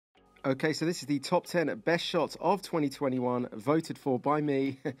Okay, so this is the top 10 best shots of 2021, voted for by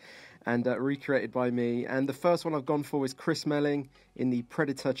me and recreated by me. And the first one I've gone for is Chris Melling in the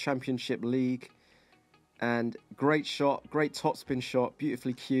Predator Championship League. And great shot, great topspin shot,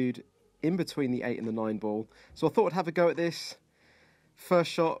 beautifully cued in between the 8 and the 9 ball. So I thought I'd have a go at this. First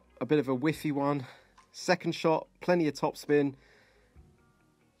shot, a bit of a whiffy one. Second shot, plenty of topspin,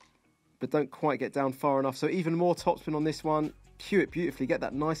 but don't quite get down far enough. So even more topspin on this one. Cue it beautifully, get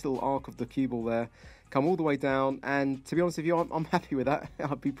that nice little arc of the cue ball there, come all the way down, and to be honest with you, I'm happy with that.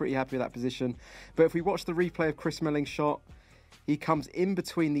 I'd be pretty happy with that position. But if we watch the replay of Chris Melling's shot, he comes in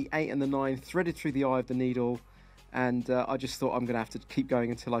between the 8 and the 9, threaded through the eye of the needle, and I just thought I'm going to have to keep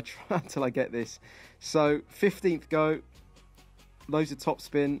going until I get this. So 15th go, loads of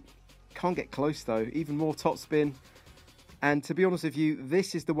topspin, can't get close though, even more topspin. And to be honest with you,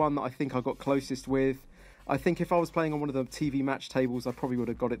 this is the one that I think I got closest with. I think if I was playing on one of the TV match tables, I probably would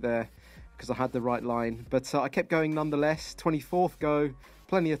have got it there because I had the right line. But I kept going nonetheless. 24th go,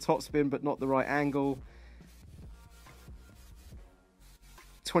 plenty of topspin, but not the right angle.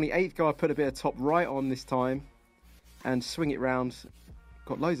 28th go, I put a bit of top right on this time and swing it round.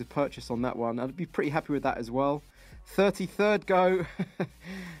 Got loads of purchase on that one. I'd be pretty happy with that as well. 33rd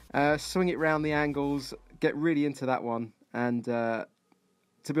go, swing it round the angles, get really into that one. And to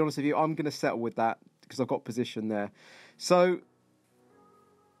be honest with you, I'm going to settle with that because I've got position there. So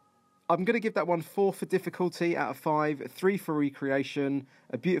I'm going to give that one 4 for difficulty out of 5, 3 for recreation,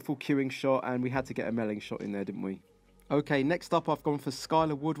 a beautiful cueing shot, and we had to get a Melling shot in there, didn't we? Okay, next up I've gone for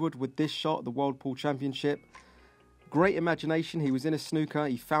Skyler Woodward with this shot, the World Pool Championship. Great imagination, he was in a snooker,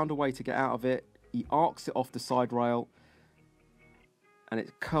 he found a way to get out of it, he arcs it off the side rail, and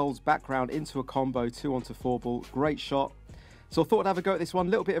it curls back round into a combo, 2 onto 4 ball, great shot. So I thought I'd have a go at this one,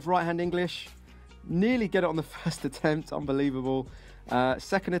 little bit of right hand English. Nearly get it on the first attempt, unbelievable.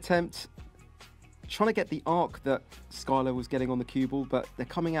 Second attempt, trying to get the arc that Skyler was getting on the cue ball, but they're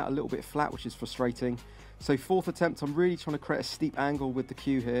coming out a little bit flat, which is frustrating. So fourth attempt, I'm really trying to create a steep angle with the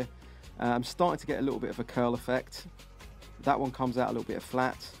cue here. I'm starting to get a little bit of a curl effect. That one comes out a little bit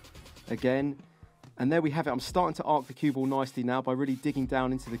flat again. And there we have it. I'm starting to arc the cue ball nicely now by really digging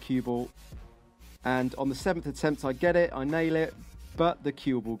down into the cue ball. And on the 7th attempt, I get it, I nail it, but the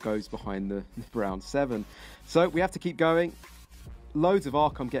cue ball goes behind the brown 7. So we have to keep going. Loads of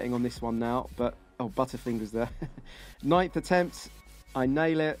arc I'm getting on this one now, but, oh, butterfingers there. 9th attempt, I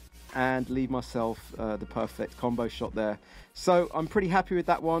nail it and leave myself the perfect combo shot there. So I'm pretty happy with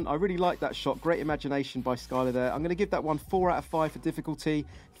that one. I really like that shot. Great imagination by Skyler there. I'm going to give that one 4 out of 5 for difficulty,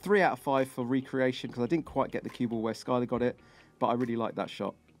 3 out of 5 for recreation, because I didn't quite get the cue ball where Skyler got it, but I really like that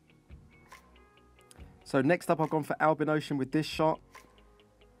shot. So next up I've gone for Albin Ouschan with this shot.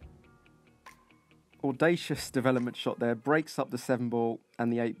 Audacious development shot there, breaks up the 7 ball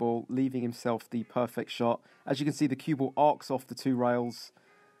and the 8 ball, leaving himself the perfect shot. As you can see, the cue ball arcs off the 2 rails,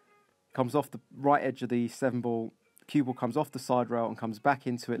 comes off the right edge of the 7 ball, cue ball comes off the side rail and comes back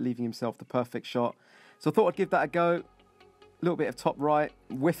into it, leaving himself the perfect shot. So I thought I'd give that a go. A little bit of top right,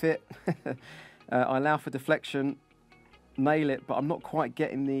 whiff it. I allow for deflection, nail it, but I'm not quite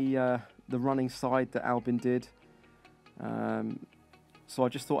getting the running side that Albin did. So I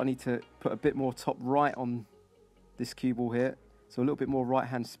just thought I need to put a bit more top right on this cue ball here. So a little bit more right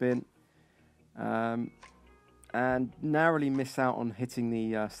hand spin. And narrowly miss out on hitting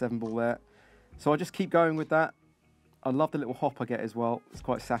the 7 ball there. So I just keep going with that. I love the little hop I get as well. It's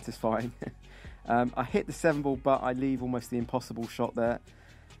quite satisfying. I hit the 7 ball, but I leave almost the impossible shot there.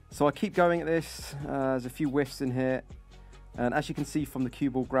 So I keep going at this. There's a few whiffs in here. And as you can see from the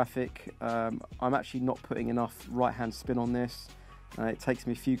cue ball graphic, I'm actually not putting enough right hand spin on this. It takes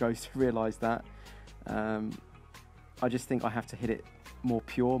me a few goes to realise that. I just think I have to hit it more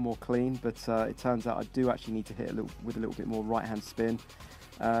pure, more clean, but it turns out I do actually need to hit with a little bit more right hand spin.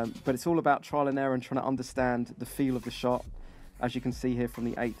 But it's all about trial and error and trying to understand the feel of the shot. As you can see here from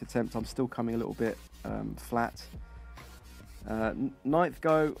the 8th attempt, I'm still coming a little bit flat. 9th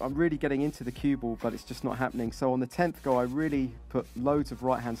go, I'm really getting into the cue ball, but it's just not happening. So on the 10th go, I really put loads of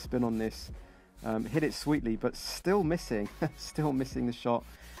right hand spin on this. Hit it sweetly, but still missing, still missing the shot.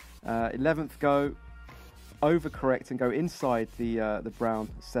 11th go, overcorrect and go inside the brown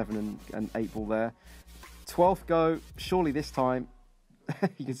 7 and 8 ball there. 12th go, surely this time.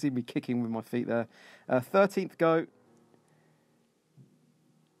 You can see me kicking with my feet there. 13th go,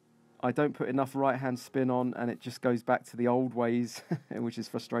 I don't put enough right hand spin on and it just goes back to the old ways, which is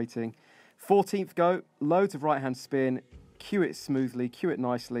frustrating. 14th go, loads of right hand spin, cue it smoothly, cue it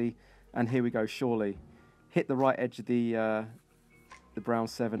nicely, and here we go, surely. Hit the right edge of the brown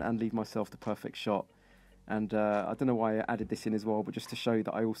 7 and leave myself the perfect shot. And I don't know why I added this in as well, but just to show you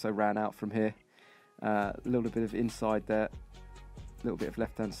that I also ran out from here. A little bit of inside there, a little bit of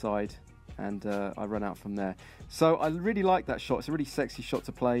left-hand side, and I run out from there. So I really like that shot. It's a really sexy shot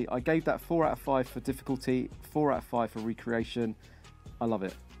to play. I gave that 4 out of 5 for difficulty, 4 out of 5 for recreation. I love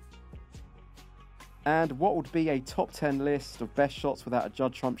it. And what would be a top 10 list of best shots without a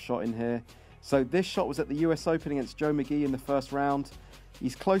Judd Trump shot in here? So this shot was at the US Open against Joe McGee in the first round.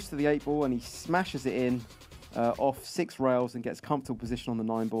 He's close to the 8 ball and he smashes it in off 6 rails and gets comfortable position on the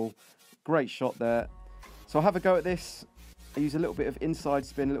 9 ball. Great shot there. So I'll have a go at this. I use a little bit of inside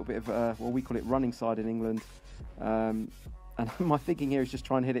spin, a little bit of, well, we call it running side in England. And my thinking here is just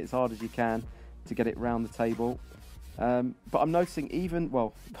try and hit it as hard as you can to get it round the table. But I'm noticing even,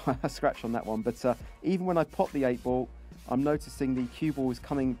 well, I scratched on that one, but even when I pop the 8 ball, I'm noticing the cue ball is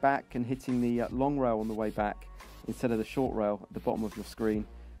coming back and hitting the long rail on the way back instead of the short rail at the bottom of your screen,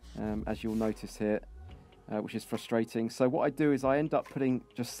 as you'll notice here, which is frustrating. So what I do is I end up putting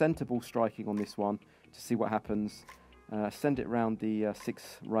just centre ball striking on this one to see what happens. Send it round the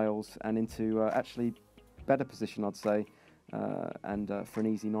 6 rails and into actually better position, I'd say, and for an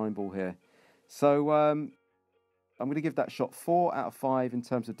easy 9 ball here. So I'm going to give that shot 4 out of 5 in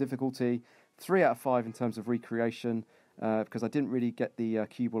terms of difficulty, 3 out of 5 in terms of recreation, because I didn't really get the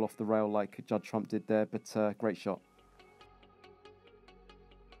cue ball off the rail like Judd Trump did there, but great shot.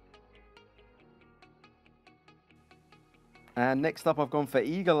 And next up I've gone for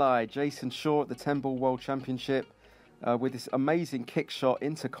Eagle Eye, Jayson at the 10 ball World Championship with this amazing kick shot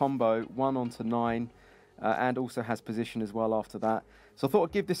into combo, 1 onto 9, and also has position as well after that. So I thought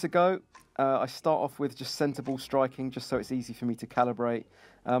I'd give this a go. I start off with just centre ball striking, just so it's easy for me to calibrate.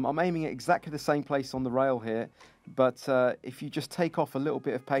 I'm aiming at exactly the same place on the rail here, but if you just take off a little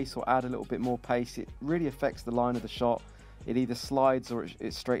bit of pace or add a little bit more pace, it really affects the line of the shot. It either slides or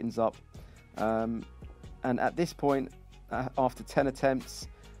it straightens up. And at this point, after 10 attempts,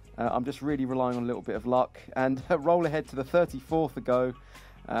 I'm just really relying on a little bit of luck. And roll ahead to the 34th go.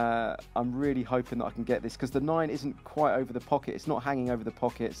 I'm really hoping that I can get this because the 9 isn't quite over the pocket. It's not hanging over the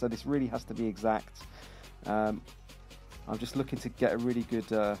pocket, so this really has to be exact. I'm just looking to get a really good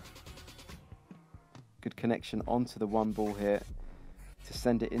good connection onto the 1 ball here to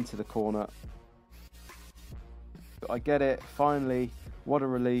send it into the corner. I get it, finally. What a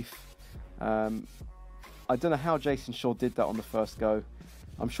relief. I don't know how Jayson did that on the first go.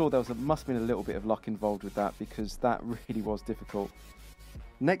 I'm sure there must have been a little bit of luck involved with that because that really was difficult.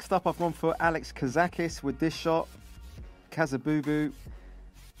 Next up, I've gone for Alex Kazakis with this shot. Kazabubu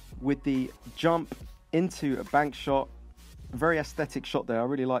with the jump into a bank shot. Very aesthetic shot there. I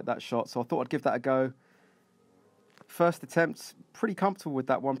really like that shot, so I thought I'd give that a go. First attempt, pretty comfortable with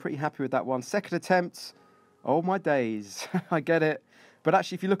that one, pretty happy with that one. Second attempt, oh my days, I get it. But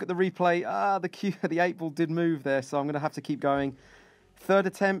actually, if you look at the replay, the 8 ball did move there, so I'm going to have to keep going. Third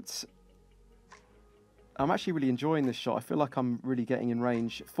attempt, I'm actually really enjoying this shot. I feel like I'm really getting in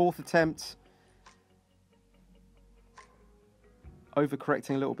range. Fourth attempt,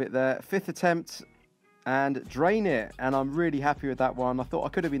 overcorrecting a little bit there. Fifth attempt, and drain it. And I'm really happy with that one. I thought I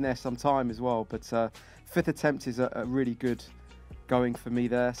could have been there some time as well, but fifth attempt is a really good going for me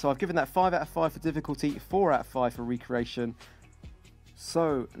there. So I've given that 5 out of 5 for difficulty, 4 out of 5 for recreation.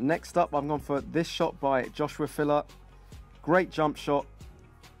 So next up, I've gone for this shot by Joshua Filler. Great jump shot.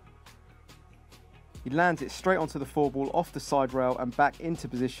 He lands it straight onto the 4 ball, off the side rail and back into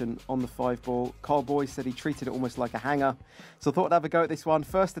position on the 5 ball. Carl Boyce said he treated it almost like a hanger. So I thought I'd have a go at this one.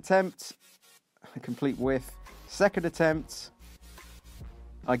 First attempt, a complete whiff. Second attempt,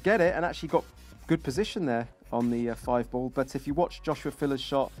 I get it and actually got good position there on the 5 ball. But if you watch Joshua Filler's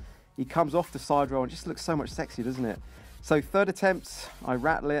shot, he comes off the side rail and just looks so much sexier, doesn't it? So third attempt, I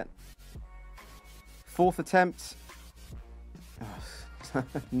rattle it. Fourth attempt,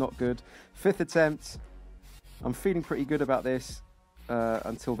 not good. Fifth attempt, I'm feeling pretty good about this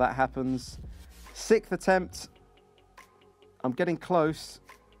until that happens. Sixth attempt, I'm getting close,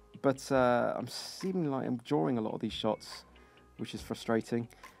 but I'm seeming like I'm drawing a lot of these shots, which is frustrating.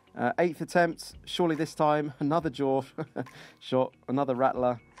 Eighth attempt, surely this time, another jaw shot, another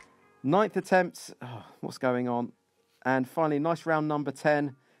rattler. Ninth attempt, what's going on? And finally, nice round number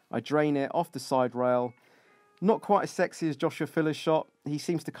 10. I drain it off the side rail. Not quite as sexy as Joshua Filler's shot. He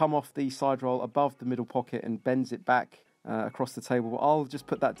seems to come off the side rail above the middle pocket and bends it back across the table. But I'll just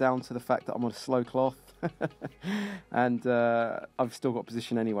put that down to the fact that I'm on a slow cloth. And I've still got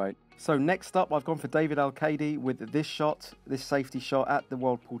position anyway. So next up, I've gone for David Alcaide with this shot, this safety shot at the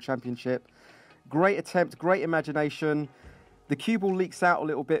World Pool Championship. Great attempt, great imagination. The cue ball leaks out a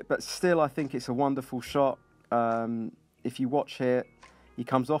little bit, but still I think it's a wonderful shot. If you watch here, He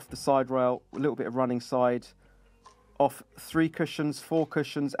comes off the side rail, a little bit of running side, off 3 cushions, 4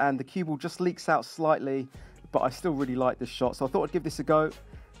 cushions, and the cue ball just leaks out slightly, but I still really like this shot, so I thought I'd give this a go.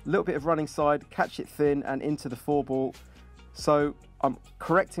 A little bit of running side, catch it thin and into the 4 ball. So I'm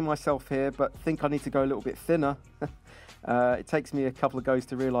correcting myself here, but think I need to go a little bit thinner. It takes me a couple of goes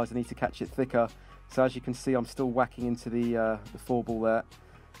to realise I need to catch it thicker. So as you can see, I'm still whacking into the 4 ball there.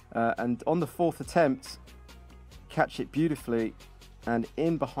 And on the 4th attempt, catch it beautifully and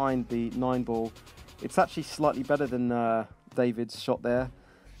in behind the 9 ball. It's actually slightly better than David's shot there,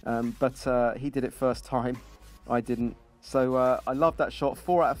 but he did it first time. I didn't. So I love that shot.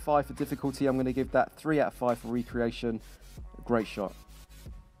 4 out of 5 for difficulty. I'm going to give that 3 out of 5 for recreation. Great shot.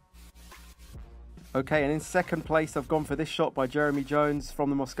 Okay, and in second place, I've gone for this shot by Jeremy Jones from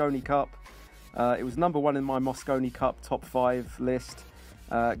the Mosconi Cup. It was number 1 in my Mosconi Cup top 5 list.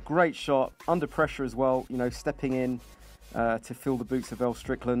 Great shot, under pressure as well, you know, stepping in to fill the boots of Earl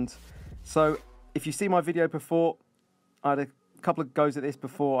Strickland. So if you see my video before, I had a couple of goes at this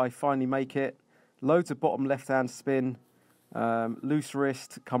before I finally make it. Loads of bottom left-hand spin, loose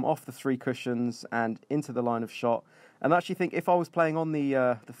wrist, come off the 3 cushions and into the line of shot. And I actually think if I was playing on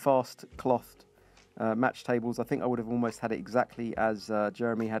the fast clothed match tables, I think I would have almost had it exactly as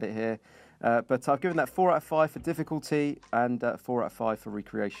Jeremy had it here. But I've given that 4 out of 5 for difficulty and 4 out of 5 for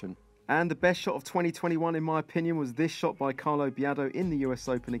recreation. And the best shot of 2021, in my opinion, was this shot by Carlo Biado in the US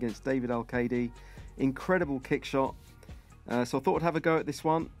Open against David Alcaide. Incredible kick shot. So I thought I'd have a go at this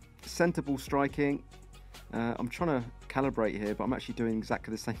one. Centre ball striking. I'm trying to calibrate here, but I'm actually doing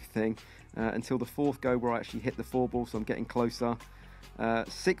exactly the same thing until the 4th go where I actually hit the 4 ball, so I'm getting closer.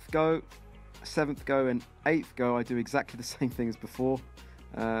 6th go, 7th go and 8th go, I do exactly the same thing as before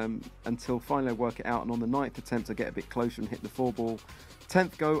until finally I work it out, and on the 9th attempt I get a bit closer and hit the 4 ball.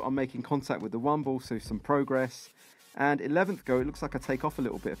 10th go, I'm making contact with the 1 ball, so some progress. And 11th go, it looks like I take off a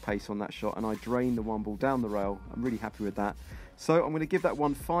little bit of pace on that shot and I drain the 1 ball down the rail. I'm really happy with that. So I'm going to give that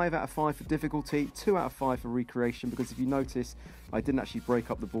one 5 out of 5 for difficulty, 2 out of 5 for recreation, because if you notice, I didn't actually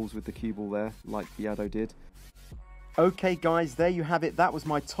break up the balls with the cue ball there, like Biado did. Okay guys, there you have it. That was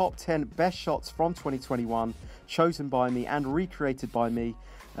my top 10 best shots from 2021, chosen by me and recreated by me.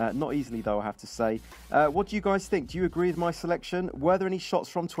 Not easily though, I have to say. What do you guys think? Do you agree with my selection? Were there any shots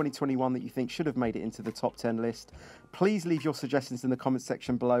from 2021 that you think should have made it into the top 10 list? Please leave your suggestions in the comment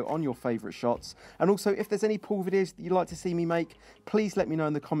section below on your favourite shots. And also, if there's any pool videos that you'd like to see me make, please let me know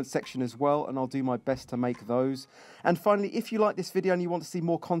in the comment section as well, and I'll do my best to make those. And finally, if you like this video and you want to see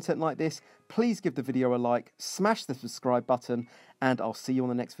more content like this, please give the video a like, smash the subscribe button, and I'll see you on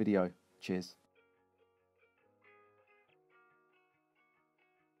the next video. Cheers.